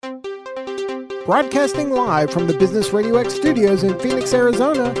Broadcasting live from the Business Radio X studios in Phoenix,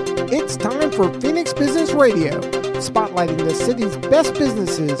 Arizona, it's time for Phoenix Business Radio, spotlighting the city's best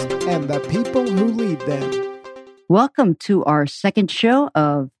businesses and the people who lead them. Welcome to our second show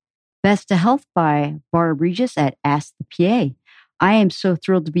of Best to Health by Barb Regis at Ask the PA. I am so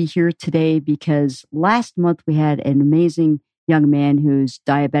thrilled to be here today because last month we had an amazing young man who's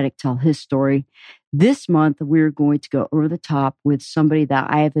diabetic tell his story. This month, we're going to go over the top with somebody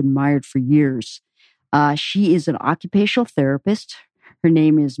that I have admired for years. She is an occupational therapist. Her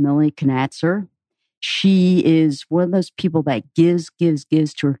name is Melanie Knatzer. She is one of those people that gives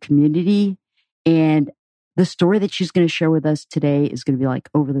to her community. And the story that she's going to share with us today is going to be like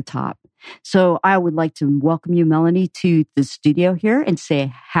over the top. So I would like to welcome you, Melanie, to the studio here and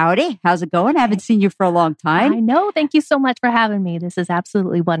say, howdy, how's it going? I haven't seen you for a long time. I know. Thank you so much for having me. This is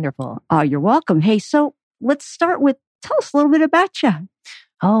absolutely wonderful. Oh, you're welcome. Hey, so let's start with, tell us a little bit about you.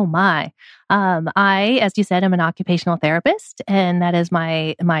 Oh my. I, as you said, am an occupational therapist, and that is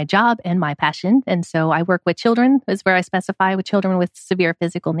my job and my passion. And so I work with children, is where I specify, with children with severe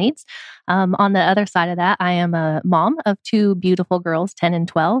physical needs. On the other side of that, I am a mom of two beautiful girls, 10 and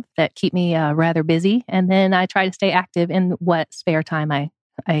 12, that keep me rather busy. And then I try to stay active in what spare time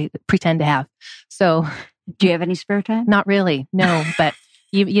I pretend to have. So, do you have any spare time? Not really, no, but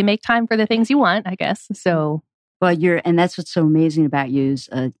you make time for the things you want, I guess. So. Well, and that's what's so amazing about you is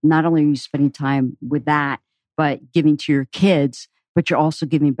not only are you spending time with that, but giving to your kids, but you're also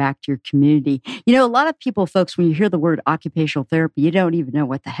giving back to your community. You know, a lot of people, folks, when you hear the word occupational therapy, you don't even know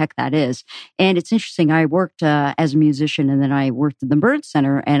what the heck that is. And it's interesting. I worked as a musician, and then I worked at the Burn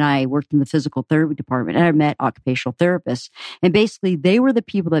Center, and I worked in the physical therapy department, and I met occupational therapists. And basically, they were the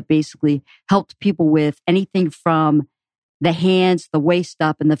people that basically helped people with anything from the hands, the waist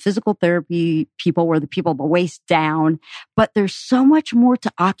up, and the physical therapy people were the people the waist down. But there's so much more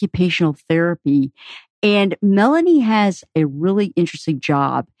to occupational therapy. And Melanie has a really interesting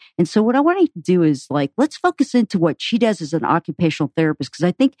job. And so what I want to do is let's focus into what she does as an occupational therapist, because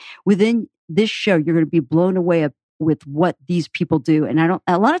I think within this show, you're going to be blown away with what these people do. And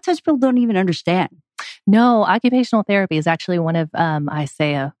a lot of times people don't even understand. No, occupational therapy is actually one of, I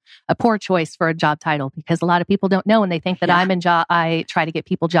say, a poor choice for a job title, because a lot of people don't know, and they think that I try to get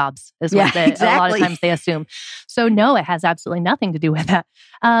people jobs, is what exactly. A lot of times they assume. So no, it has absolutely nothing to do with that.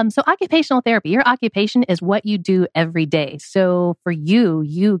 So occupational therapy, your occupation is what you do every day. So for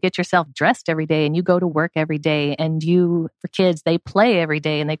you get yourself dressed every day, and you go to work every day, and for kids, they play every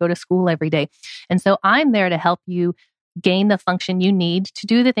day, and they go to school every day. And so I'm there to help you gain the function you need to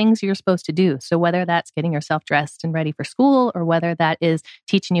do the things you're supposed to do. So whether that's getting yourself dressed and ready for school, or whether that is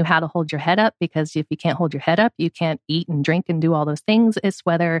teaching you how to hold your head up, because if you can't hold your head up, you can't eat and drink and do all those things. It's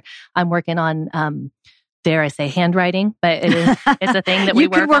whether I'm working on, dare I say, handwriting, but it's a thing that we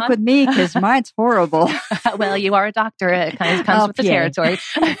work on. You can work with me because mine's horrible. Well, you are a doctor. It kind of comes with the territory.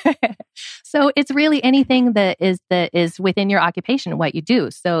 So it's really anything that is within your occupation, what you do.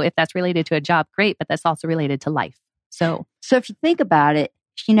 So if that's related to a job, great, but that's also related to life. So if you think about it,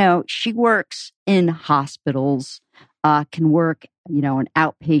 she works in hospitals, can work, an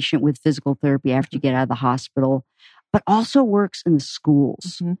outpatient with physical therapy after you get out of the hospital, but also works in the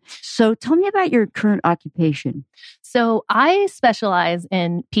schools. Mm-hmm. So tell me about your current occupation. So I specialize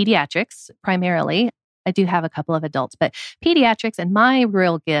in pediatrics primarily. I do have a couple of adults, but pediatrics, and my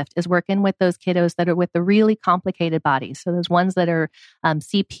real gift is working with those kiddos that are with the really complicated bodies. So those ones that are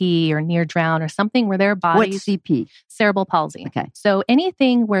CP or near drown or something where their bodies... What's CP? Cerebral palsy. Okay. So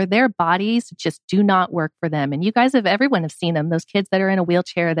anything where their bodies just do not work for them. And you guys everyone have seen them, those kids that are in a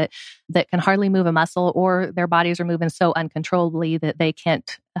wheelchair that can hardly move a muscle, or their bodies are moving so uncontrollably that they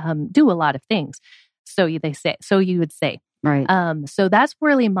can't do a lot of things. So you would say. Right. So that's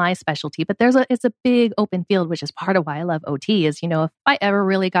really my specialty, but it's a big open field, which is part of why I love OT is, if I ever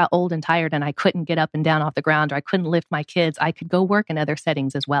really got old and tired and I couldn't get up and down off the ground, or I couldn't lift my kids, I could go work in other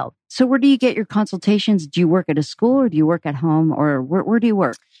settings as well. So where do you get your consultations? Do you work at a school, or do you work at home, or where do you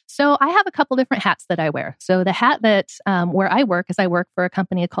work? So I have a couple different hats that I wear. So the hat that where I work is I work for a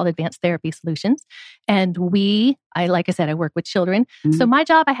company called Advanced Therapy Solutions. And like I said, I work with children. Mm-hmm. So my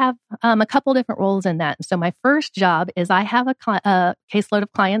job, I have a couple different roles in that. So my first job is I have a caseload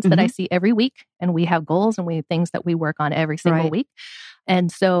of clients that I see every week, and we have goals and we have things that we work on every single week.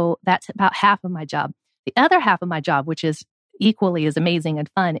 And so that's about half of my job. The other half of my job, which is equally as amazing and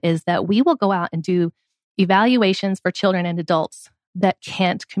fun, is that we will go out and do evaluations for children and adults that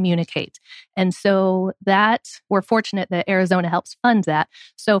can't communicate. And so we're fortunate that Arizona helps fund that.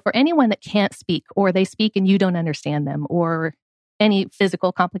 So for anyone that can't speak, or they speak and you don't understand them, or any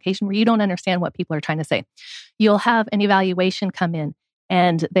physical complication where you don't understand what people are trying to say, you'll have an evaluation come in,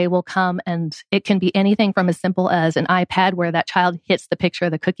 and they will come, and it can be anything from as simple as an iPad where that child hits the picture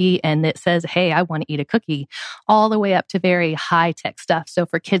of the cookie and it says, hey, I want to eat a cookie, all the way up to very high tech stuff. So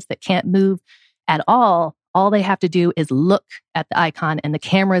for kids that can't move at all they have to do is look at the icon, and the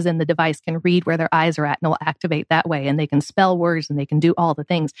cameras in the device can read where their eyes are at and will activate that way. And they can spell words and they can do all the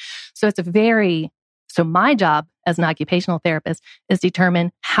things. So so my job as an occupational therapist is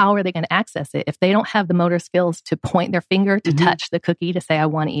determine how are they going to access it. If they don't have the motor skills to point their finger to touch the cookie to say, I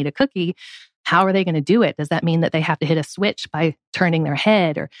want to eat a cookie, how are they going to do it? Does that mean that they have to hit a switch by turning their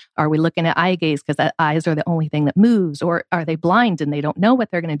head? Or are we looking at eye gaze because the eyes are the only thing that moves? Or are they blind and they don't know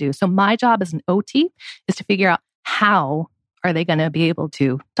what they're going to do? So my job as an OT is to figure out how are they going to be able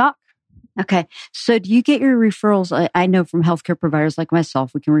to talk. Okay. So do you get your referrals? I know from healthcare providers like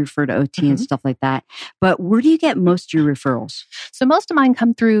myself, we can refer to OT and stuff like that. But where do you get most of your referrals? So most of mine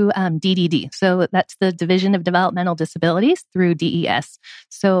come through DDD. So that's the Division of Developmental Disabilities through DES.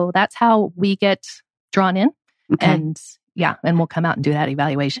 So that's how we get drawn in. Okay. And we'll come out and do that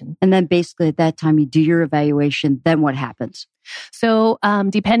evaluation. And then basically at that time you do your evaluation, then what happens? So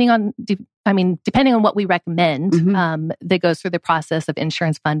depending on what we recommend, that goes through the process of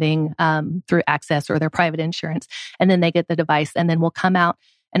insurance funding through Access or their private insurance. And then they get the device, and then we'll come out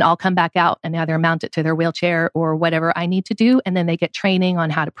and I'll come back out and either mount it to their wheelchair or whatever I need to do. And then they get training on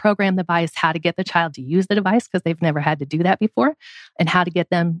how to program the device, how to get the child to use the device because they've never had to do that before, and how to get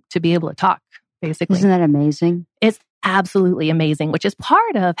them to be able to talk, basically. Isn't that amazing? It's absolutely amazing, which is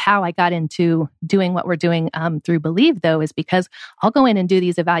part of how I got into doing what we're doing through Believe, though, is because I'll go in and do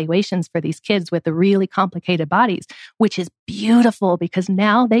these evaluations for these kids with the really complicated bodies, which is beautiful because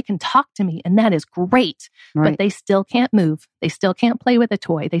now they can talk to me, and that is great. Right. But they still can't move. They still can't play with a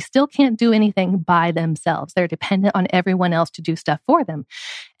toy. They still can't do anything by themselves. They're dependent on everyone else to do stuff for them.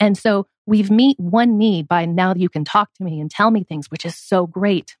 And so we've met one need by now you can talk to me and tell me things, which is so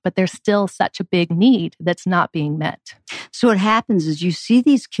great, but there's still such a big need that's not being met. So what happens is you see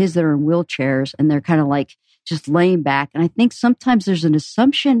these kids that are in wheelchairs and they're kind of like just laying back. And I think sometimes there's an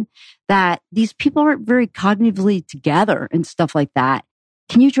assumption that these people aren't very cognitively together and stuff like that.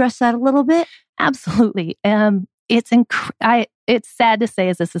 Can you address that a little bit? Absolutely. It's sad to say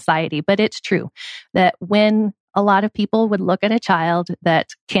as a society, but it's true that when a lot of people would look at a child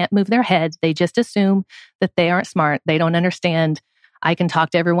that can't move their head, they just assume that they aren't smart. They don't understand. I can talk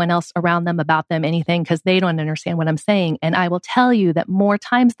to everyone else around them about them, anything, because they don't understand what I'm saying. And I will tell you that more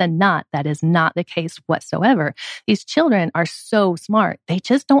times than not, that is not the case whatsoever. These children are so smart. They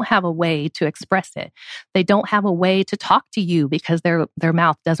just don't have a way to express it. They don't have a way to talk to you because their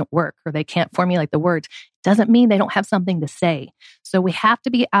mouth doesn't work or they can't formulate the words. Doesn't mean they don't have something to say. So we have to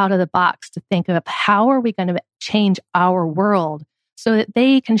be out of the box to think of how are we going to change our world so that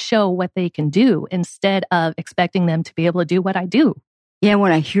they can show what they can do instead of expecting them to be able to do what I do. Yeah,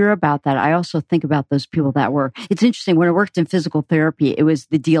 when I hear about that, I also think about those people that it's interesting. When I worked in physical therapy, it was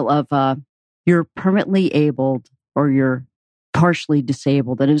the deal of you're permanently abled or you're partially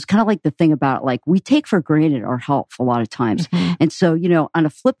disabled. And it was kind of like the thing about like, we take for granted our health a lot of times. Mm-hmm. And so, on a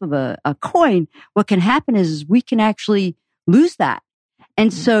flip of a coin, what can happen is we can actually lose that.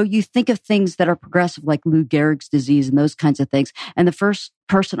 And so you think of things that are progressive, like Lou Gehrig's disease and those kinds of things. And the first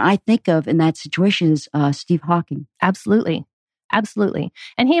person I think of in that situation is Steve Hawking. Absolutely. Absolutely.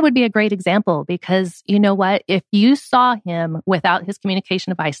 And he would be a great example because you know what? If you saw him without his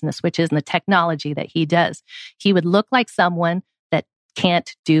communication device and the switches and the technology that he does, he would look like someone that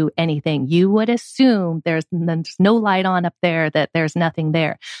can't do anything. You would assume there's no light on up there, that there's nothing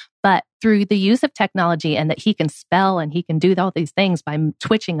there. But through the use of technology and that he can spell and he can do all these things by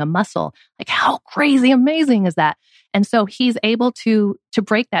twitching a muscle, like how crazy amazing is that? And so he's able to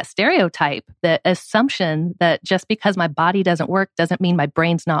break that stereotype, that assumption that just because my body doesn't work doesn't mean my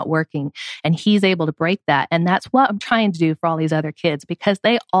brain's not working. And he's able to break that. And that's what I'm trying to do for all these other kids because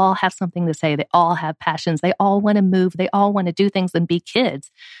they all have something to say. They all have passions. They all want to move. They all want to do things and be kids.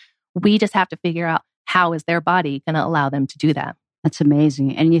 We just have to figure out how is their body going to allow them to do that. That's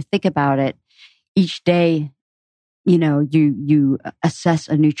amazing. And you think about it, each day, you assess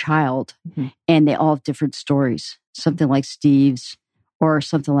a new child and they all have different stories. Something like Steve's or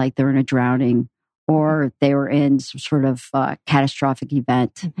something like they're in a drowning or they were in some sort of catastrophic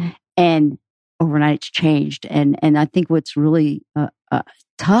event and overnight it's changed. And I think what's really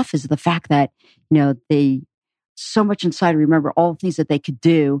tough is the fact that, they so much inside remember all the things that they could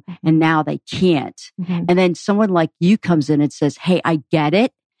do and now they can't. And then someone like you comes in and says, hey, I get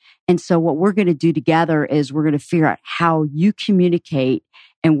it. And so what we're going to do together is we're going to figure out how you communicate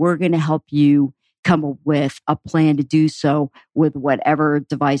and we're going to help you come up with a plan to do so with whatever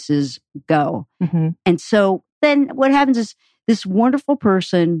devices go. And so then what happens is this wonderful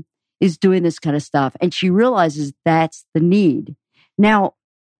person is doing this kind of stuff, and she realizes that's the need. Now,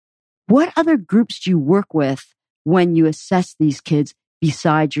 what other groups do you work with when you assess these kids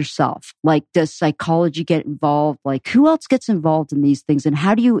besides yourself? Like, does psychology get involved? Like, who else gets involved in these things, and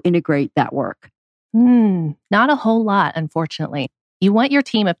how do you integrate that work? Not a whole lot, unfortunately. You want your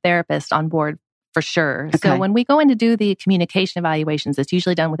team of therapists on board for sure. Okay. So when we go in to do the communication evaluations, it's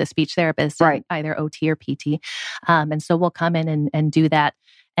usually done with a speech therapist, right, either OT or PT. And so we'll come in and do that.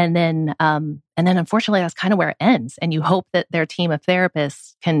 And then unfortunately, that's kind of where it ends. And you hope that their team of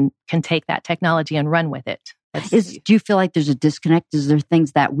therapists can take that technology and run with it. Do you feel like there's a disconnect? Is there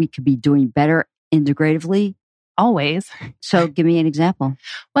things that we could be doing better integratively? Always. So give me an example.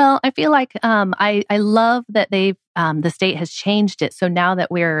 Well, I feel like I love that the state has changed it. So now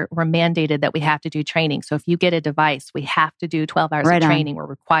that we're mandated that we have to do training. So if you get a device, we have to do 12 hours of training. We're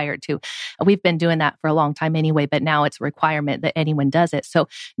required to. We've been doing that for a long time anyway, but now it's a requirement that anyone does it. So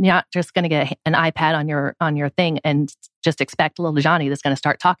you're not just going to get an iPad on your thing and just expect little Johnny that's going to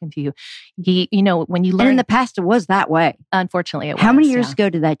start talking to you. When you learn. And in the past, it was that way. Unfortunately, it was. How many years ago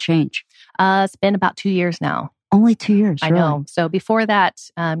did that change? It's been about 2 years now. Only 2 years. I know. So before that,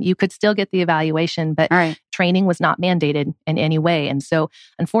 you could still get the evaluation, but training was not mandated in any way. And so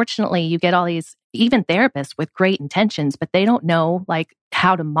unfortunately, you get all these, even therapists with great intentions, but they don't know like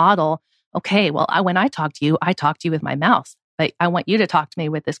how to model. Okay, well, when I talk to you with my mouth, but I want you to talk to me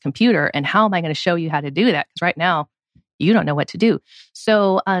with this computer. And how am I going to show you how to do that? Because right now, you don't know what to do.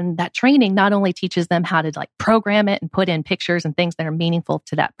 So that training not only teaches them how to like program it and put in pictures and things that are meaningful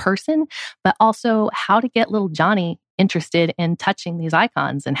to that person, but also how to get little Johnny interested in touching these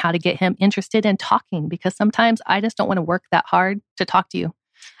icons and how to get him interested in talking, because sometimes I just don't want to work that hard to talk to you.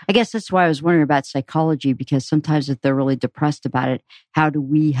 I guess that's why I was wondering about psychology, because sometimes if they're really depressed about it, how do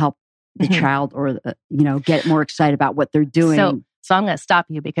we help the child or, get more excited about what they're doing? So I'm going to stop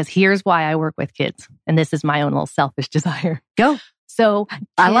you because here's why I work with kids. And this is my own little selfish desire. Go. So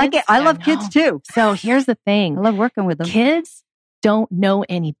I like it. I love kids too. So here's the thing. I love working with them. Kids don't know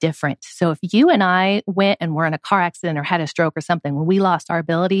any different. So if you and I went and were in a car accident or had a stroke or something, when we lost our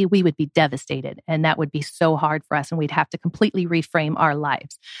ability, we would be devastated. And that would be so hard for us. And we'd have to completely reframe our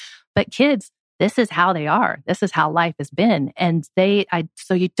lives. But kids, this is how they are. This is how life has been. And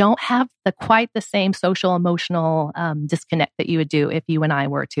so you don't have quite the same social emotional disconnect that you would do if you and I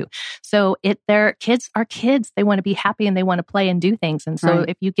were to. So their kids are kids. They want to be happy and they want to play and do things. And so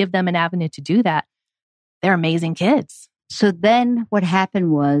if you give them an avenue to do that, they're amazing kids. So then what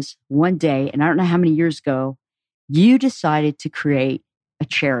happened was one day, and I don't know how many years ago, you decided to create a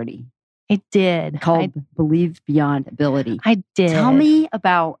charity. I did. Called Believe Beyond Ability. I did. Tell me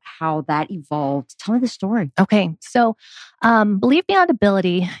about how that evolved. Tell me the story. Okay. So Believe Beyond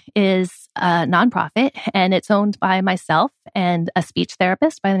Ability is a nonprofit, and it's owned by myself and a speech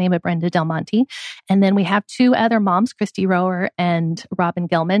therapist by the name of Brenda Del Monte. And then we have two other moms, Christy Rower and Robin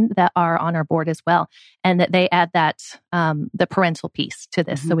Gilman, that are on our board as well. And that they add that, the parental piece to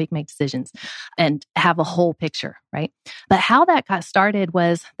this so we can make decisions and have a whole picture, right? But how that got started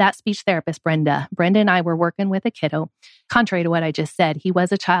was that speech therapist, Brenda and I were working with a kiddo. Contrary to what I just said, he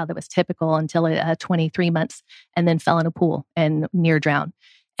was a child that was typical until 23 months and then fell in a pool and near drowned.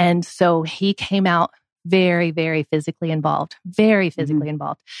 And so he came out very, very physically involved,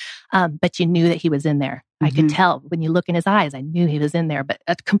 but you knew that he was in there. I could tell when you look in his eyes, I knew he was in there,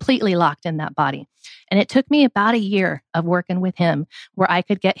 but completely locked in that body. And it took me about a year of working with him where I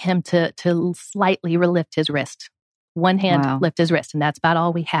could get him to slightly lift his wrist. One hand lift his wrist. And that's about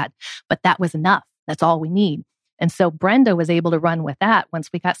all we had. But that was enough. That's all we need. And so Brenda was able to run with that once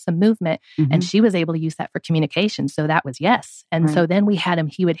we got some movement, and she was able to use that for communication. So that was yes. And so then we had him,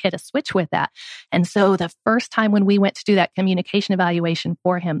 he would hit a switch with that. And so the first time when we went to do that communication evaluation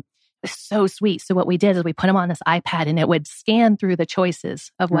for him, it was so sweet. So what we did is we put him on this iPad and it would scan through the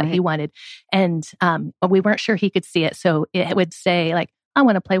choices of what he wanted. And we weren't sure he could see it. So it would say like, I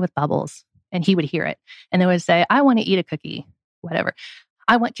want to play with bubbles. And he would hear it. And it would say, I want to eat a cookie, whatever.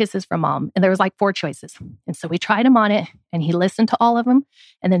 I want kisses from mom. And there was like 4 choices. And so we tried him on it and he listened to all of them.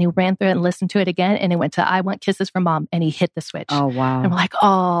 And then he ran through it and listened to it again. And it went to, I want kisses from mom. And he hit the switch. Oh, wow. And we're like,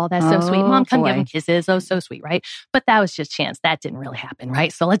 oh, that's so sweet. Mom, come give him kisses. Oh, so sweet, right? But that was just chance. That didn't really happen,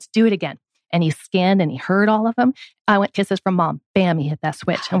 right? So let's do it again. And he scanned and he heard all of them. I want kisses from mom. Bam, he hit that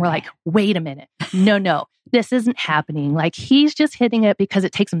switch. And we're like, wait a minute. No, this isn't happening. Like he's just hitting it because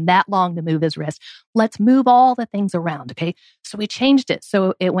it takes him that long to move his wrist. Let's move all the things around. Okay. So we changed it.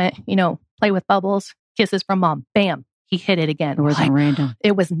 So it went, play with bubbles, kisses from mom. Bam, he hit it again. It wasn't random.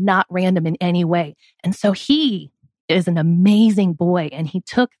 It was not random in any way. And so he is an amazing boy. And he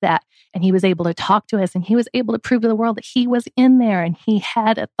took that and he was able to talk to us and he was able to prove to the world that he was in there and he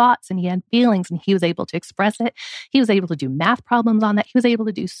had thoughts and he had feelings and he was able to express it. He was able to do math problems on that. He was able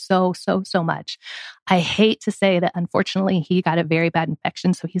to do so much. I hate to say that, unfortunately, he got a very bad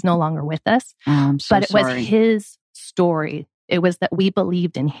infection, so he's no longer with us. I'm so but it sorry. was his story. It was that we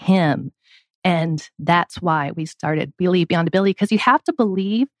believed in him. And that's why we started Believe Beyond Ability, because you have to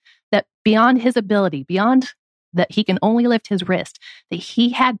believe that beyond his ability, beyond that he can only lift his wrist, that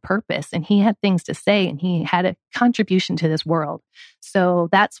he had purpose and he had things to say and he had a contribution to this world. So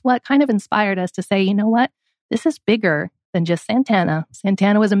that's what kind of inspired us to say, you know what, this is bigger than just Santana.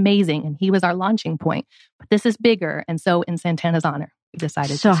 Santana was amazing and he was our launching point, but this is bigger. And so in Santana's honor, we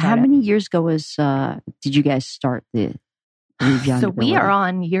decided So to start how it. many years ago did you guys start the Believe Beyond So Ability? we are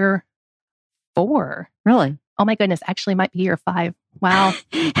on year 4. Really? Oh my goodness, actually might be year 5. Wow.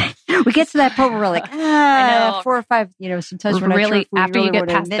 We get to that point where we're like, I know. 4 or 5, sometimes we're not sure Really, if we after you really get want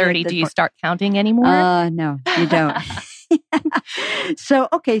to past admit it 30, at this do you point. start counting anymore? No, you don't.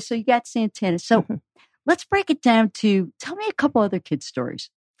 So you got Santana. So let's break it down to, tell me a couple other kids' stories.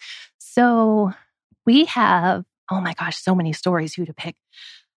 So we have, oh my gosh, so many stories who to pick.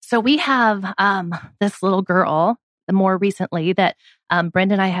 So we have this little girl, more recently, that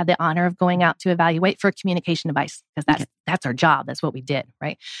Brenda and I had the honor of going out to evaluate for a communication device, because that's our job. That's what we did,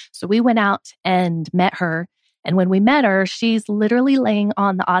 right? So we went out and met her. And when we met her, she's literally laying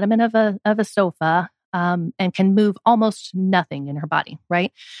on the ottoman of a sofa and can move almost nothing in her body,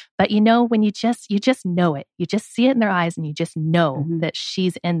 right? But when you just know it, you just see it in their eyes and you just know that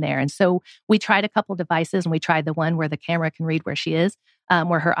she's in there. And so we tried a couple devices and we tried the one where the camera can read where she is,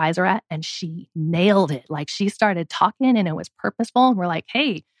 where her eyes are at, and she nailed it. Like, she started talking and it was purposeful. And we're like,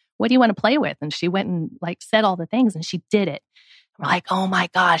 hey, what do you want to play with? And she went and said all the things and she did it. We're like, oh my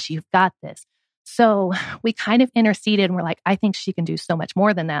gosh, you've got this. So we kind of interceded and we're like, I think she can do so much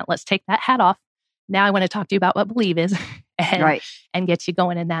more than that. Let's take that hat off. Now I want to talk to you about what Believe is and get you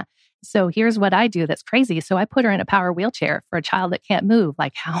going in that. So here's what I do that's crazy. So I put her in a power wheelchair for a child that can't move.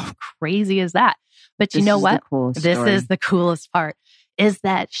 Like, how crazy is that? But you know what? This is the coolest part, is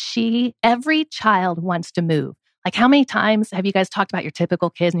that every child wants to move. Like, how many times have you guys talked about your typical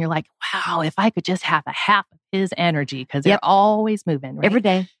kids and you're like, wow, if I could just have a half of his energy, because they're always moving,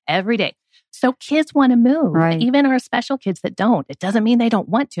 right? Every day. So kids want to move, right? Even our special kids that don't. It doesn't mean they don't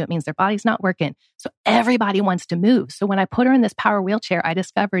want to. It means their body's not working. So everybody wants to move. So when I put her in this power wheelchair, I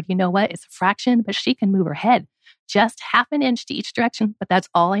discovered, you know what? It's a fraction, but she can move her head just half an inch to each direction. But that's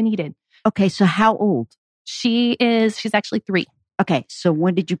all I needed. Okay. So how old? She's actually 3. Okay. So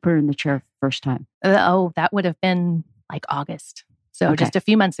when did you put her in the chair first time? That would have been like August. So just a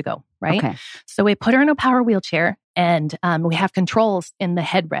few months ago, right? Okay. So we put her in a power wheelchair and we have controls in the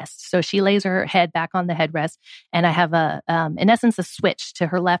headrest. So she lays her head back on the headrest and I have in essence, a switch to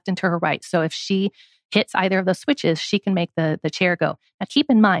her left and to her right. So if she hits either of those switches, she can make the chair go. Now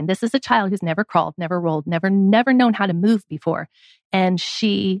keep in mind, this is a child who's never crawled, never rolled, never known how to move before. And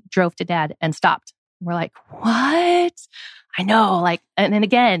she drove to Dad and stopped. We're like, what? I know, and then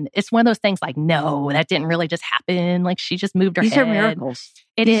again, it's one of those things like, no, that didn't really just happen. Like, she just moved her head. These are miracles.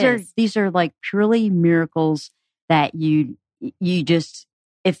 These are like purely miracles that you just,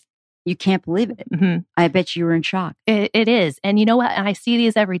 if you can't believe it, I bet you were in shock. It is. And you know what? And I see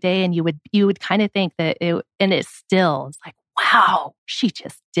these every day and you would kind of think that it's like, wow, she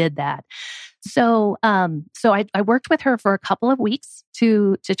just did that. So I worked with her for a couple of weeks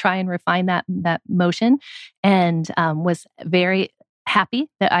to try and refine that motion, and was very happy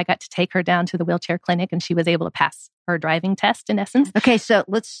that I got to take her down to the wheelchair clinic and she was able to pass her driving test in essence. Okay, so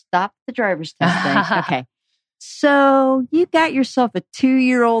let's stop the driver's test thing. Okay. So you got yourself a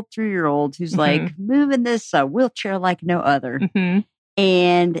 2-year-old, 3-year-old who's like moving this wheelchair like no other.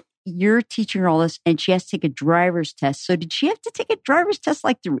 And you're teaching her all this, and she has to take a driver's test. So did she have to take a driver's test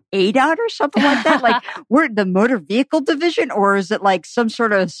like through ADOT or something like that? Like, we're the motor vehicle division, or is it like some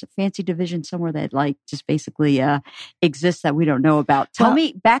sort of fancy division somewhere that like just basically exists that we don't know about? Tell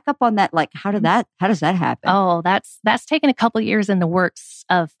me, back up on that. Like, how does that happen? Oh, that's taken a couple of years in the works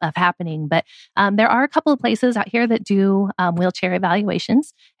of happening, but there are a couple of places out here that do wheelchair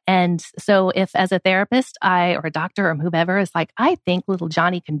evaluations. And so if as a therapist, or a doctor or whoever is like, I think little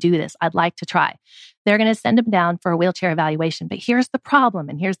Johnny can do this, I'd like to try, they're going to send him down for a wheelchair evaluation. But here's the problem,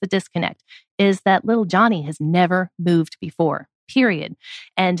 and here's the disconnect, is that little Johnny has never moved before, period.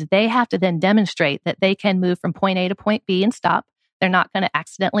 And they have to then demonstrate that they can move from point A to point B and stop. They're not going to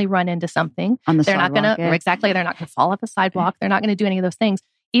accidentally run into something. On the they're sidewalk, not going to, exactly, they're not going to fall off the sidewalk. They're not going to do any of those things.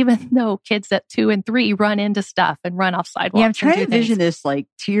 even though kids at 2 and 3 run into stuff and run off sidewalks. Yeah, I'm trying to envision this like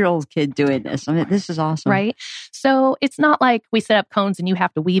 2-year-old kid doing this. I mean, this is awesome. Right. So it's not like we set up cones and you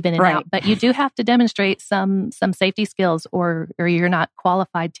have to weave in and out, but you do have to demonstrate some safety skills or you're not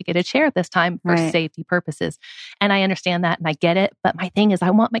qualified to get a chair at this time for safety purposes. And I understand that and I get it. But my thing is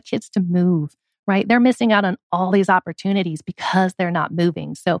I want my kids to move. Right? They're missing out on all these opportunities because they're not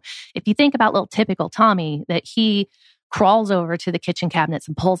moving. So if you think about little typical Tommy, that he crawls over to the kitchen cabinets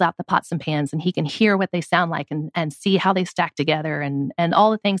and pulls out the pots and pans and he can hear what they sound like and see how they stack together and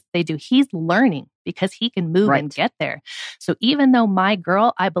all the things that they do. He's learning because he can move and get there. So even though my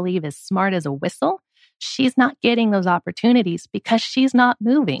girl, I believe, is smart as a whistle, she's not getting those opportunities because she's not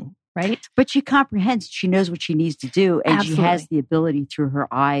moving. Right? But she comprehends, she knows what she needs to do, and she has the ability through her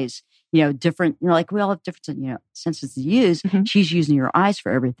eyes, different, like we all have different, senses to use. Mm-hmm. She's using her eyes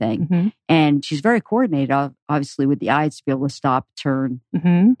for everything. Mm-hmm. And she's very coordinated, obviously, with the eyes to be able to stop, turn,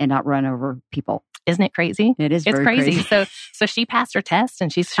 and not run over people. Isn't it crazy? It is. It's very crazy. So she passed her test,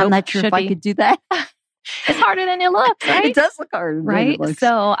 and I'm not sure if I could do that. It's harder than it looks, right? It does look harder, right?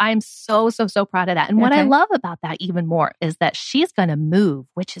 So I'm so proud of that. And what I love about that even more is that she's going to move,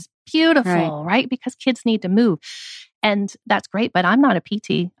 which is beautiful, right? Because kids need to move. And that's great, but I'm not a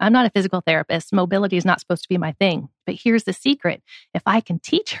PT. I'm not a physical therapist. Mobility is not supposed to be my thing. But here's the secret. If I can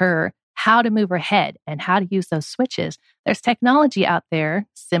teach her how to move her head and how to use those switches, there's technology out there,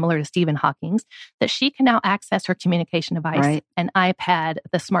 similar to Stephen Hawking's, that she can now access her communication device, an iPad,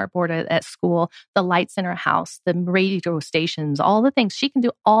 the smart board at school, the lights in her house, the radio stations, all the things. She can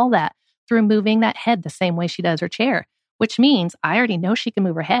do all that through moving that head the same way she does her chair, which means I already know she can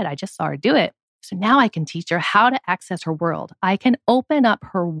move her head. I just saw her do it. So now I can teach her how to access her world. I can open up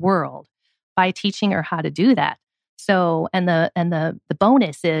her world by teaching her how to do that. So, and the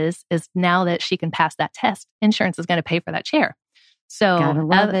bonus is now that she can pass that test, insurance is going to pay for that chair. So gotta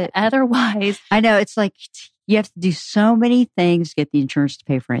love it. Otherwise, I know it's like you have to do so many things to get the insurance to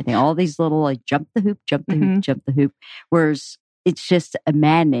pay for anything. All these little like jump the hoop, jump the hoop, jump the hoop. Whereas it's just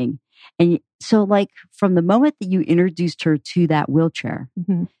maddening. And so like from the moment that you introduced her to that wheelchair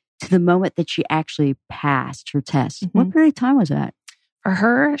to the moment that she actually passed her test, what period of time was that? For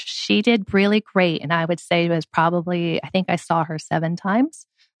her, she did really great. And I would say it was probably, I think I saw her 7 times.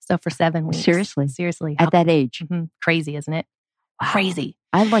 So for 7 weeks. Seriously. At that age. Crazy, isn't it? Wow. Crazy.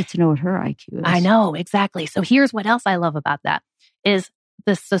 I'd like to know what her IQ is. I know, exactly. So here's what else I love about that is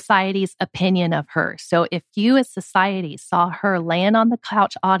the society's opinion of her. So if you as society saw her laying on the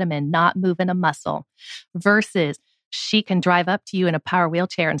couch ottoman, not moving a muscle, versus she can drive up to you in a power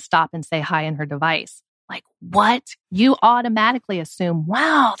wheelchair and stop and say hi in her device. Like, what? You automatically assume,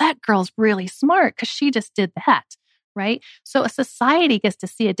 wow, that girl's really smart because she just did that, right? So a society gets to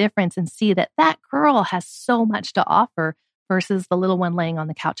see a difference and see that that girl has so much to offer versus the little one laying on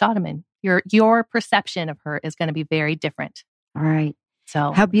the couch ottoman. Your perception of her is going to be very different. All right.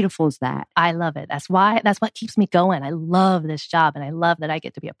 So how beautiful is that? I love it. That's what keeps me going. I love this job and I love that I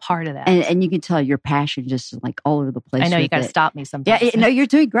get to be a part of that. And you can tell your passion just like all over the place. I know you got to stop me sometimes. Yeah, no, you're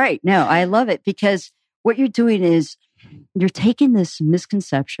doing great. No, I love it because what you're doing is you're taking this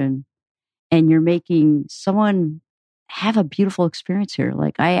misconception and you're making someone have a beautiful experience here.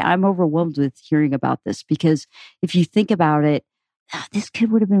 Like I'm overwhelmed with hearing about this because if you think about it, this kid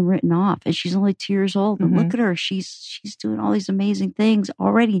would have been written off and she's only 2 years old. And look at her. She's doing all these amazing things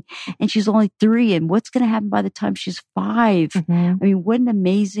already. And she's only 3. And what's going to happen by the time she's 5? I mean, what an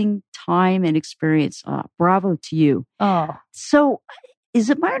amazing time and experience. Bravo to you. Oh, so is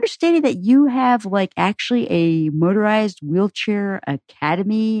it my understanding that you have like actually a motorized wheelchair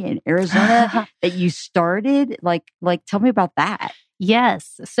academy in Arizona that you started? Like, tell me about that.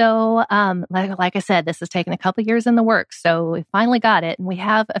 Yes. So, like I said, this has taken a couple of years in the works. So we finally got it. And we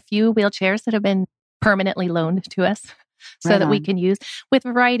have a few wheelchairs that have been permanently loaned to us so that we can use with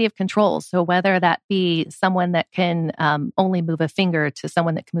a variety of controls. So whether that be someone that can only move a finger to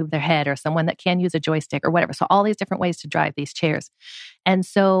someone that can move their head or someone that can use a joystick or whatever. So all these different ways to drive these chairs. And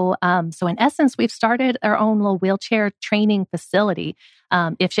so in essence, we've started our own little wheelchair training facility.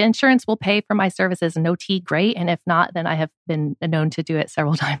 If insurance will pay for my services and OT, great. And if not, then I have been known to do it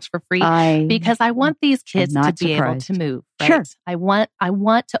several times for free because I want these kids to be able to move. Right? Sure. I want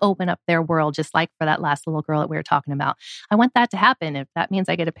to open up their world, just like for that last little girl that we were talking about. I want that to happen. If that means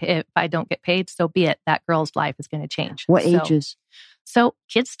I get to pay, if I don't get paid, so be it. That girl's life is going to change. What ages? So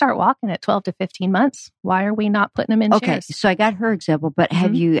kids start walking at 12 to 15 months. Why are we not putting them in chairs? Okay, so I got her example, but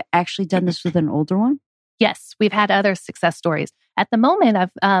have you actually done this with an older one? Yes, we've had other success stories. at the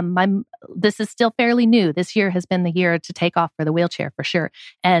moment, this is still fairly new. This year has been the year to take off for the wheelchair for sure.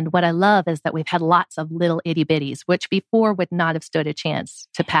 And what I love is that we've had lots of little itty bitties, which before would not have stood a chance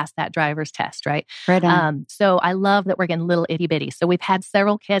to pass that driver's test, right? Right on. So I love that we're getting little itty bitties. So we've had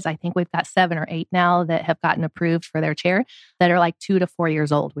several kids. I think we've got 7 or 8 now that have gotten approved for their chair that are like 2 to 4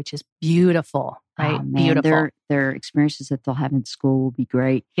 years old, which is beautiful. Right? Oh, man. Beautiful. Their experiences that they'll have in school will be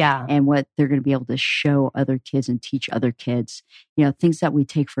great. Yeah. And what they're going to be able to show other kids and teach other kids, things that we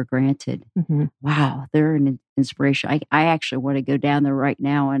take for granted. Mm-hmm. Wow. They're an inspiration. I actually want to go down there right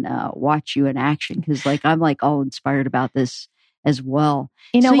now and watch you in action because I'm like all inspired about this as well.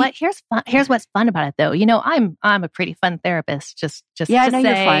 You know what? Here's what's fun about it though. I'm a pretty fun therapist. Just yeah, to I know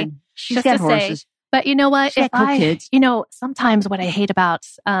say, you're fun. She's got horses. But you know what? If cool kids. Sometimes what I hate about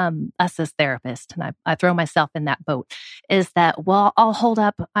us as therapists, and I throw myself in that boat, is that, I'll hold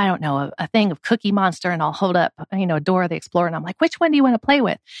up, I don't know, a thing of Cookie Monster and I'll hold up, Dora the Explorer. And I'm like, which one do you want to play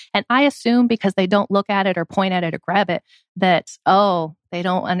with? And I assume because they don't look at it or point at it or grab it, that, they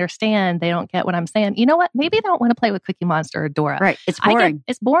don't understand. They don't get what I'm saying. You know what? Maybe they don't want to play with Cookie Monster or Dora. Right. It's boring.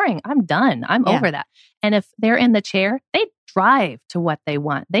 It's boring. I'm done. I'm over that. And if they're in the chair, they drive to what they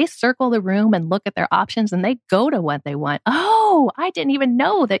want. They circle the room and look at their options and they go to what they want. Oh, I didn't even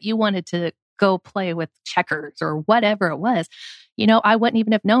know that you wanted to go play with checkers or whatever it was. I wouldn't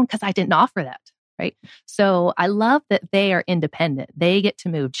even have known because I didn't offer that. Right. So I love that they are independent. They get to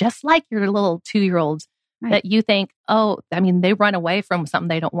move just like your little 2-year-olds. Right. That you think, they run away from something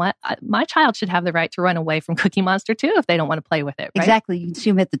they don't want. My child should have the right to run away from Cookie Monster too if they don't want to play with it. Right? Exactly. You can see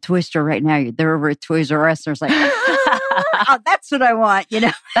them at the toy store right now. They're over at Toys R Us. There's like, oh, that's what I want.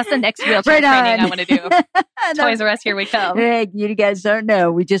 That's the next wheelchair training I want to do. Toys R Us, here we come. Hey, you guys don't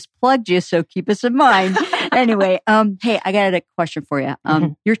know. We just plugged you, so keep us in mind. Anyway, hey, I got a question for you.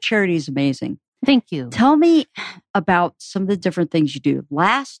 Your charity is amazing. Thank you. Tell me about some of the different things you do.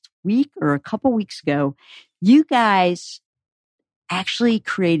 Last week or a couple weeks ago, you guys actually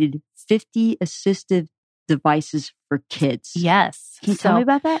created 50 assistive devices for kids. Yes. Can you tell me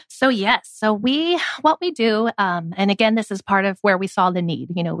about that? So yes. So what we do, and again, this is part of where we saw the need.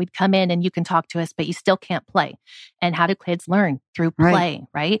 We'd come in and you can talk to us, but you still can't play. And how do kids learn? Through play,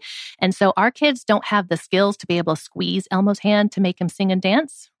 right? And so our kids don't have the skills to be able to squeeze Elmo's hand to make him sing and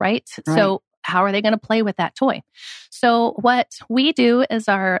dance, right? So how are they going to play with that toy? So what we do is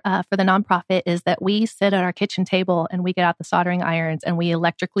for the nonprofit is that we sit at our kitchen table and we get out the soldering irons and we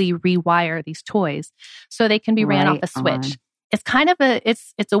electrically rewire these toys so they can be ran off a switch. It's kind of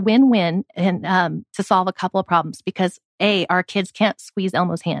it's a win-win and to solve a couple of problems because A, our kids can't squeeze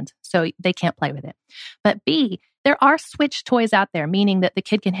Elmo's hand, so they can't play with it. But B, there are switch toys out there, meaning that the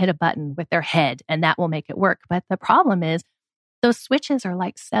kid can hit a button with their head and that will make it work. But the problem is those switches are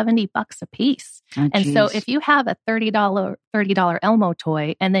like $70 a piece. Oh, and so if you have a $30 Elmo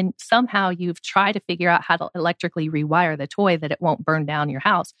toy and then somehow you've tried to figure out how to electrically rewire the toy that it won't burn down your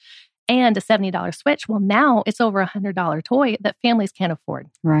house and a $70 switch, well, now it's over $100 toy that families can't afford.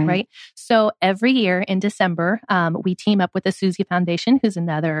 Right. So every year in December, we team up with the Susie Foundation, who's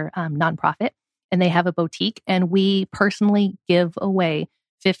another nonprofit, and they have a boutique, and we personally give away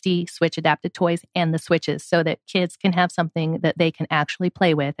 50 Switch adapted toys and the switches so that kids can have something that they can actually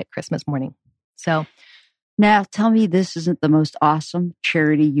play with at Christmas morning. So now tell me this isn't the most awesome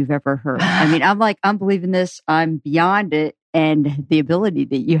charity you've ever heard. I'm believing this. I'm beyond it. And the ability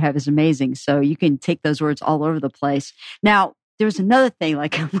that you have is amazing. So you can take those words all over the place. Now, there's another thing,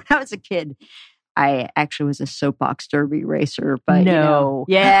 like when I was a kid, I actually was a soapbox derby racer, but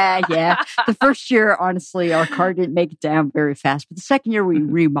yeah. The first year, honestly, our car didn't make it down very fast. But the second year, we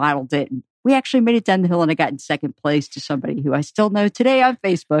remodeled it. And we actually made it down the hill, and I got in second place to somebody who I still know today on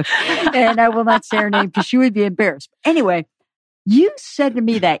Facebook. And I will not say her name because she would be embarrassed. But anyway, you said to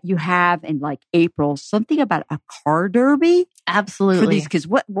me that you have in like April something about a car derby. Absolutely. For these kids.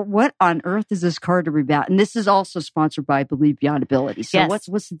 What on earth is this car derby about? And this is also sponsored by Believe Beyond Ability. So what's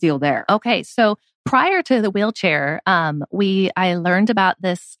the deal there? Okay. So prior to the wheelchair, I learned about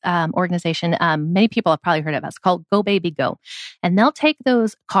this organization. Many people have probably heard of it. It's called Go Baby Go. And they'll take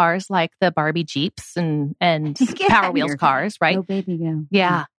those cars like the Barbie Jeeps and Power Wheels cars, right? Go Baby Go.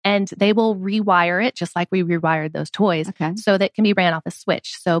 Yeah. And they will rewire it just like we rewired those toys so that it can be ran off a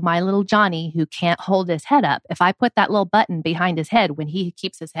switch. So my little Johnny, who can't hold his head up, if I put that little button behind his head, when he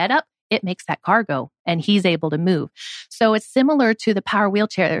keeps his head up, it makes that car go and he's able to move. So it's similar to the power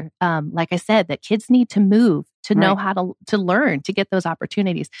wheelchair. Like I said, that kids need to move to know how to learn, to get those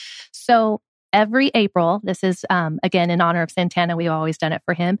opportunities. So every April, this is, again, in honor of Santana, we've always done it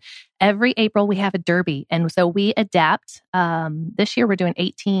for him. Every April we have a derby. And so we adapt. This year we're doing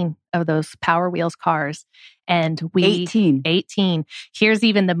 18 of those Power Wheels cars. And 18. Here's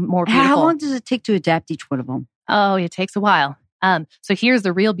even the more beautiful. How long does it take to adapt each one of them? Oh, it takes a while. So here's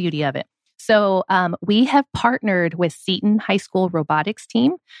the real beauty of it. So we have partnered with Seton High School robotics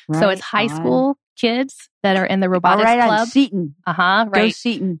team. Right so it's high school kids that are in the robotics club. Seton. Right. Go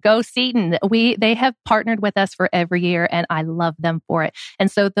Seton. Go Seton. They have partnered with us for every year, and I love them for it.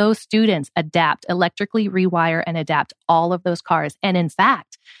 And so those students electrically rewire and adapt all of those cars. And in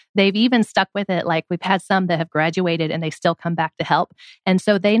fact, they've even stuck with it. Like we've had some that have graduated and they still come back to help. And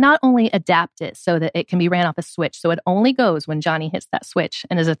so they not only adapt it so that it can be ran off a switch. So it only goes when Johnny hits that switch.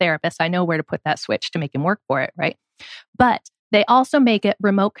 And as a therapist, I know where to put that switch to make him work for it, right? But they also make it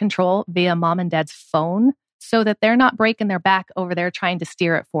remote control via mom and dad's phone so that they're not breaking their back over there trying to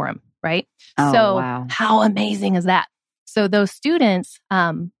steer it for them, right? Oh, so wow. How amazing is that? So those students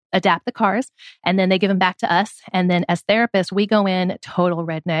adapt the cars and then they give them back to us. And then as therapists, we go in total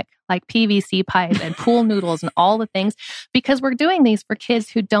redneck, like PVC pipe and pool noodles and all the things, because we're doing these for kids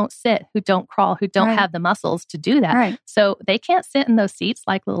who don't sit, who don't crawl, who don't have the muscles to do that. Right. So they can't sit in those seats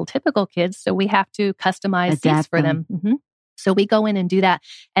like little typical kids. So we have to customize seats for them. Mm-hmm. So we go in and do that.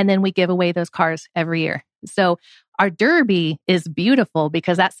 And then we give away those cars every year. So our derby is beautiful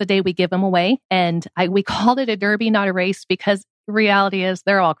because that's the day we give them away. And we called it a derby, not a race, because reality is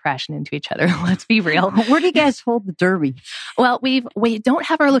they're all crashing into each other. Let's be real. Where do you guys hold the derby? Well, we don't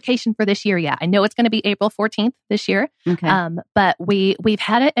have our location for this year yet. I know it's going to be April 14th this year. Okay. But we've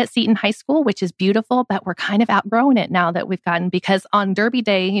had it at Seton High School, which is beautiful, but we're kind of outgrowing it now that we've gotten, because on Derby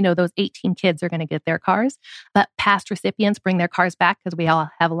Day, those 18 kids are going to get their cars, but past recipients bring their cars back because we all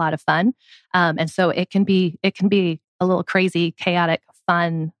have a lot of fun. And so it can be a little crazy, chaotic,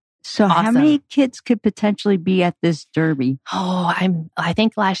 fun. So awesome. How many kids could potentially be at this derby? Oh, I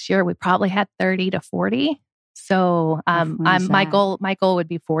think last year we probably had 30 to 40. So my goal would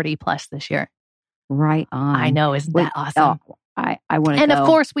be 40 plus this year. Right on. I know, isn't that awesome? Oh, I want to And go. Of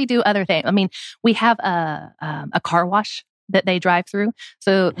course we do other things. I mean, we have a car wash that they drive through.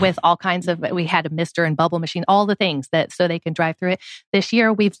 So with all kinds of, we had a mister and bubble machine, all the things so they can drive through it. This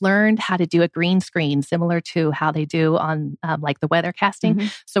year, we've learned how to do a green screen similar to how they do on like the weather casting. Mm-hmm.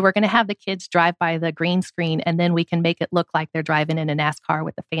 So we're going to have the kids drive by the green screen and then we can make it look like they're driving in a NASCAR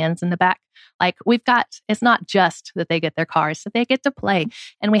with the fans in the back. Like it's not just that they get their cars, so they get to play.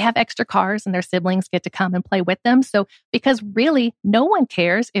 And we have extra cars and their siblings get to come and play with them. So because really no one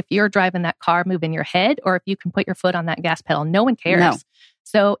cares if you're driving that car moving your head or if you can put your foot on that gas pedal. No one cares. No.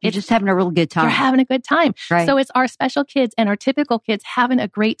 So you're just having a real good time. You're having a good time. Right. So it's our special kids and our typical kids having a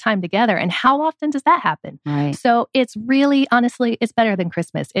great time together. And how often does that happen? Right. So it's really, honestly, it's better than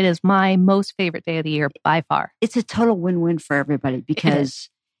Christmas. It is my most favorite day of the year by far. It's a total win-win for everybody because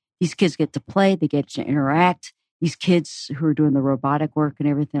these kids get to play, they get to interact. These kids who are doing the robotic work and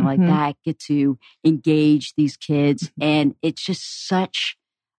everything like that get to engage these kids. And it's just such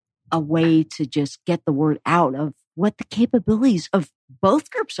a way to just get the word out of what the capabilities of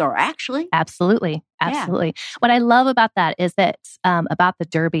both groups are, actually. Absolutely. Absolutely. Yeah. What I love about that is that about the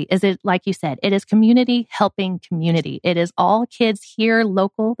Derby is it, like you said, it is community helping community. It is all kids here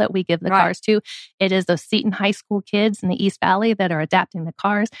local that we give the cars to. It is those Seton High School kids in the East Valley that are adapting the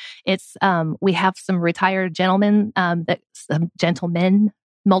cars. It's we have some retired gentlemen, gentlemen,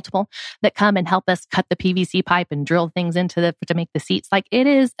 multiple, that come and help us cut the PVC pipe and drill things to make the seats. Like, it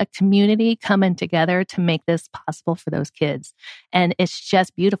is a community coming together to make this possible for those kids. And it's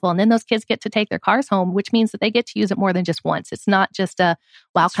just beautiful. And then those kids get to take their cars home, which means that they get to use it more than just once. It's not just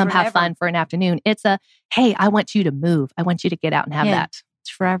come have fun for an afternoon. It's hey, I want you to move. I want you to get out and have that.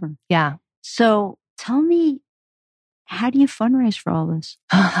 It's forever. Yeah. So tell me, how do you fundraise for all this?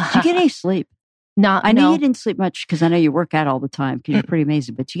 Do you get any sleep? I know you didn't sleep much because I know you work out all the time because you're pretty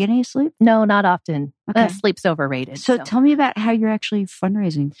amazing. But do you get any sleep? No, not often. Okay. Sleep's overrated. So tell me about how you're actually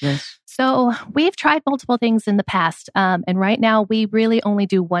fundraising for this. So we've tried multiple things in the past. And right now we really only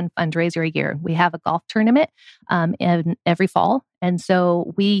do one fundraiser a year. We have a golf tournament every fall. And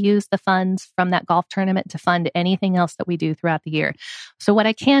so we use the funds from that golf tournament to fund anything else that we do throughout the year. So what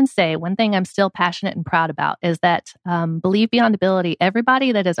I can say, one thing I'm still passionate and proud about is that Believe Beyond Ability,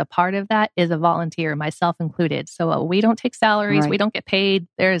 everybody that is a part of that is a volunteer, myself included. So we don't take salaries. We don't get paid.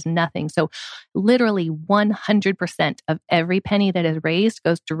 There is nothing. So literally 100% of every penny that is raised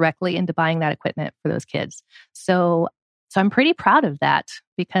goes directly into buying that equipment for those kids. So I'm pretty proud of that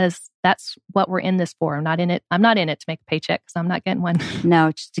because that's what we're in this for. I'm not in it to make a paycheck because I'm not getting one. No,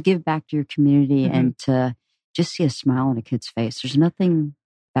 it's to give back to your community and to just see a smile on a kid's face. There's nothing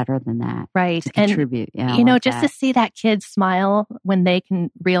better than that. Right. To contribute. Yeah, you know, like just that. to see that kid smile when they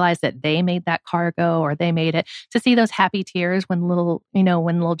can realize that they made that cargo or they made it, to see those happy tears when little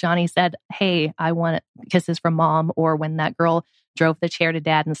Johnny said, "Hey, I want kisses from mom," or when that girl drove the chair to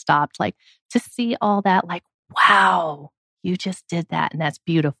dad and stopped, like to see all that, like, wow, you just did that. And that's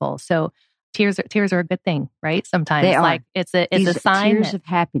beautiful. So tears are a good thing, right? Sometimes They are. Like it's a sign tears of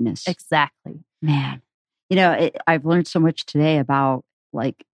happiness. Exactly. Man, you know, I've learned so much today about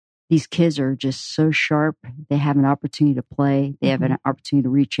like these kids are just so sharp. They have an opportunity to play. They have an opportunity to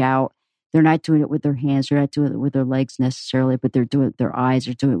reach out. They're not doing it with their hands. They're not doing it with their legs necessarily, but they're doing it with their eyes.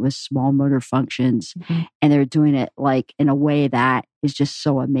 They're doing it with small motor functions. And they're doing it like in a way that is just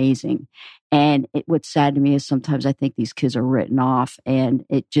so amazing. And what's sad to me is sometimes I think these kids are written off, and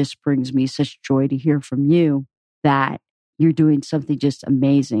it just brings me such joy to hear from you that you're doing something just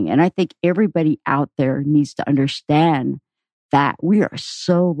amazing. And I think everybody out there needs to understand that we are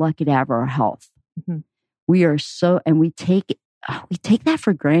so lucky to have our health. We are so, and we take that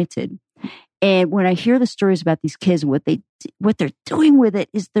for granted. And when I hear the stories about these kids, what they're doing with it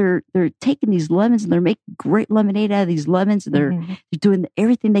is they're taking these lemons and they're making great lemonade out of these lemons, and they're doing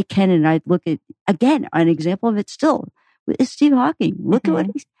everything they can. And I look at, again, an example of it still is Steve Hawking. Look at what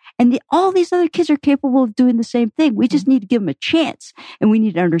all these other kids are capable of doing the same thing. We just need to give them a chance, and we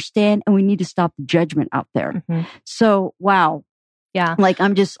need to understand, and we need to stop the judgment out there. So, wow. Yeah. Like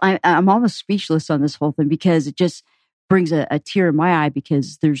I'm almost speechless on this whole thing, because it just brings a tear in my eye,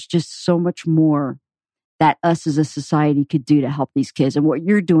 because there's just so much more that us as a society could do to help these kids. And what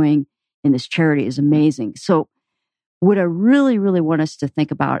you're doing in this charity is amazing. So what I really, really want us to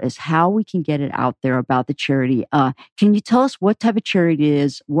think about is how we can get it out there about the charity. Can you tell us what type of charity it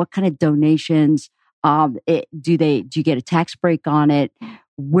is? What kind of donations? Do you get a tax break on it?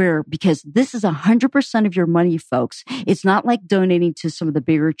 Because this is 100% of your money, folks. It's not like donating to some of the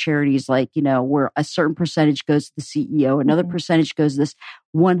bigger charities, like, where a certain percentage goes to the CEO, another percentage goes to this.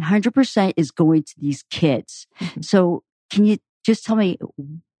 100% is going to these kids. So can you just tell me,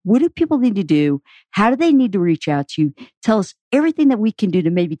 what do people need to do? How do they need to reach out to you? Tell us everything that we can do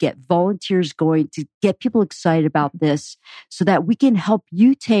to maybe get volunteers going, to get people excited about this, so that we can help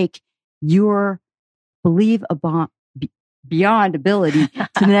you take your beyond ability to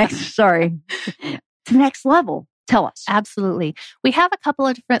the next, to the next level. Tell us. Absolutely. We have a couple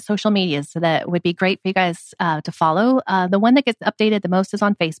of different social medias that would be great for you guys to follow. The one that gets updated the most is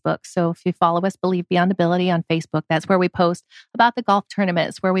on Facebook. So if you follow us, Believe Beyond Ability on Facebook, that's where we post about the golf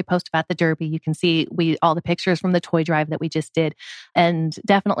tournaments, where we post about the Derby. You can see all the pictures from the toy drive that we just did, and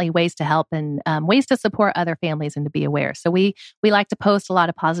definitely ways to help and ways to support other families and to be aware. So we like to post a lot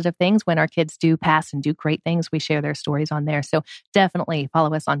of positive things when our kids do pass and do great things. We share their stories on there. So definitely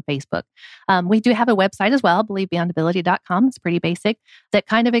follow us on Facebook. We do have a website as well, BelieveBeyondAbility.com. It's pretty basic. That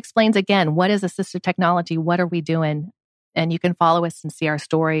kind of explains, again, what is assistive technology? What are we doing? And you can follow us and see our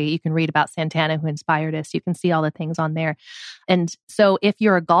story. You can read about Santana, who inspired us. You can see all the things on there. And so if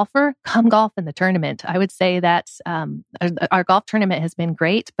you're a golfer, come golf in the tournament. I would say that our golf tournament has been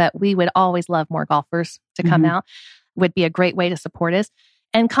great, but we would always love more golfers to come out. Would be a great way to support us.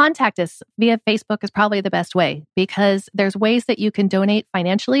 And contact us via Facebook is probably the best way, because there's ways that you can donate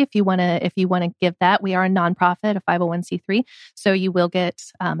financially if you want to give that. We are a nonprofit, a 501c3, so you will get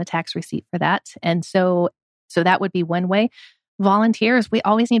a tax receipt for that. And so that would be one way. Volunteers, we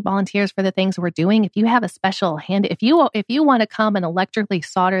always need volunteers for the things we're doing. If you have a special hand, if you want to come and electrically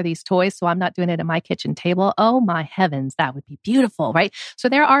solder these toys, so I'm not doing it at my kitchen table, oh my heavens, that would be beautiful, right? So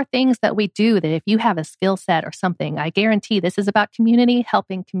there are things that we do that if you have a skill set or something, I guarantee this is about community,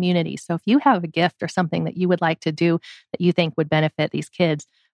 helping community. So if you have a gift or something that you would like to do that you think would benefit these kids,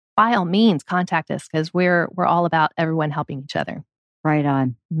 by all means, contact us, because we're all about everyone helping each other. Right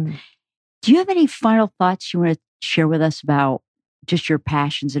on. Do you have any final thoughts you want to share with us about just your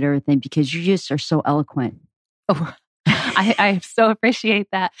passions and everything? Because you just are so eloquent. Oh, I so appreciate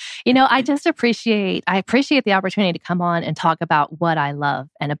that. I appreciate the opportunity to come on and talk about what I love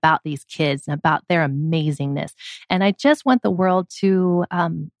and about these kids and about their amazingness. And I just want the world to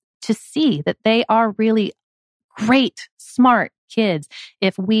see that they are really great, smart kids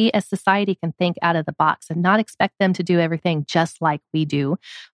if we as society can think out of the box and not expect them to do everything just like we do.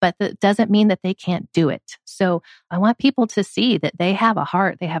 But that doesn't mean that they can't do it. So I want people to see that they have a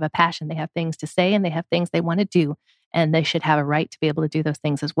heart, they have a passion, they have things to say, and they have things they want to do. And they should have a right to be able to do those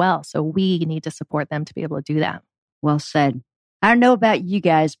things as well. So we need to support them to be able to do that. Well said. I don't know about you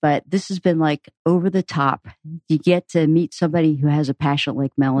guys, but this has been like over the top. You get to meet somebody who has a passion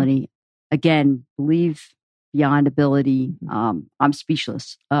like Melanie. Again, Believe Beyond Ability. I'm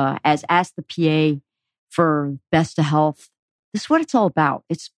speechless. As asked the PA for Best of Health this is what it's all about.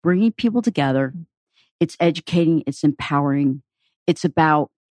 It's bringing people together. It's educating. It's empowering. It's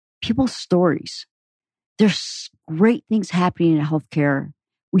about people's stories. There's great things happening in healthcare.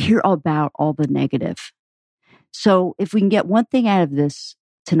 We hear all about all the negative. So if we can get one thing out of this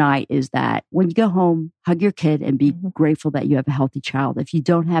tonight is that when you go home, hug your kid and be grateful that you have a healthy child. If you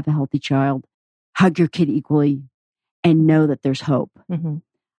don't have a healthy child, hug your kid equally and know that there's hope.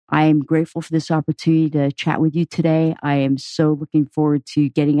 I am grateful for this opportunity to chat with you today. I am so looking forward to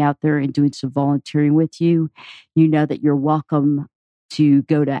getting out there and doing some volunteering with you. You know that you're welcome to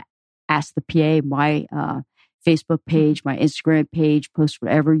go to Ask the PA, my Facebook page, my Instagram page, post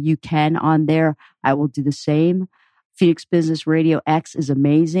whatever you can on there. I will do the same. Phoenix Business Radio X is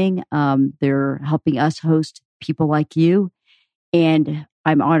amazing. They're helping us host people like you. And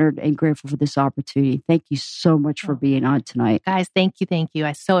I'm honored and grateful for this opportunity. Thank you so much for being on tonight. Guys, thank you. Thank you.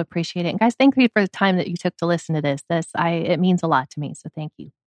 I so appreciate it. And guys, thank you for the time that you took to listen to this. It means a lot to me. So thank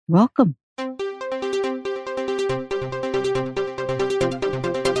you. Welcome.